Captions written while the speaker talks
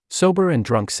Sober and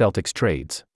drunk Celtics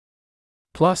trades.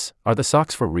 Plus, are the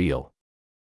Sox for real?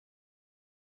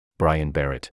 Brian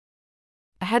Barrett.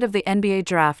 Ahead of the NBA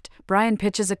draft, Brian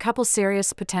pitches a couple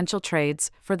serious potential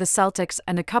trades for the Celtics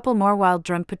and a couple more wild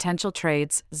drunk potential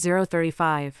trades,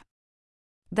 035.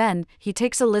 Then, he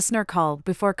takes a listener call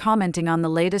before commenting on the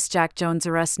latest Jack Jones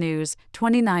arrest news,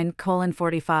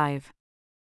 29:45.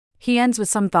 He ends with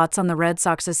some thoughts on the Red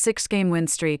Sox's 6-game win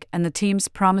streak and the team's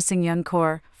promising young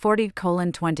core,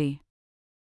 40:20.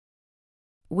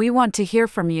 We want to hear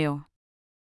from you.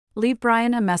 Leave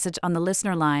Brian a message on the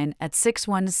listener line at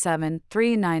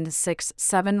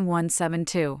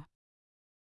 617-396-7172.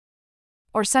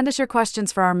 Or send us your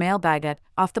questions for our mailbag at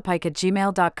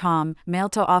offthepike@gmail.com, mail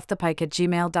to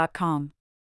offthepike@gmail.com.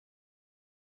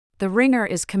 The Ringer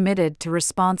is committed to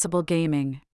responsible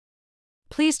gaming.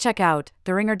 Please check out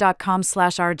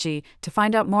theringer.com/rg to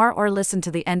find out more or listen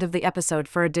to the end of the episode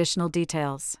for additional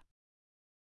details.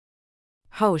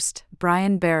 Host,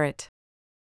 Brian Barrett.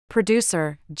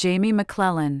 Producer, Jamie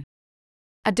McClellan.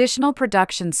 Additional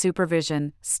production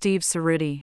supervision, Steve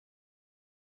Cerruti.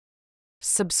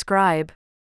 Subscribe.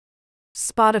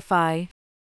 Spotify.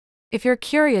 If you're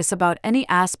curious about any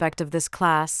aspect of this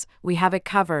class, we have it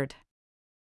covered.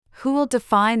 Who will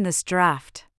define this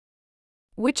draft?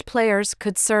 Which players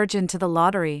could surge into the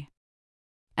lottery?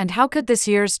 And how could this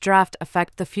year's draft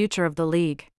affect the future of the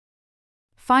league?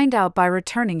 Find out by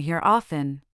returning here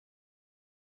often.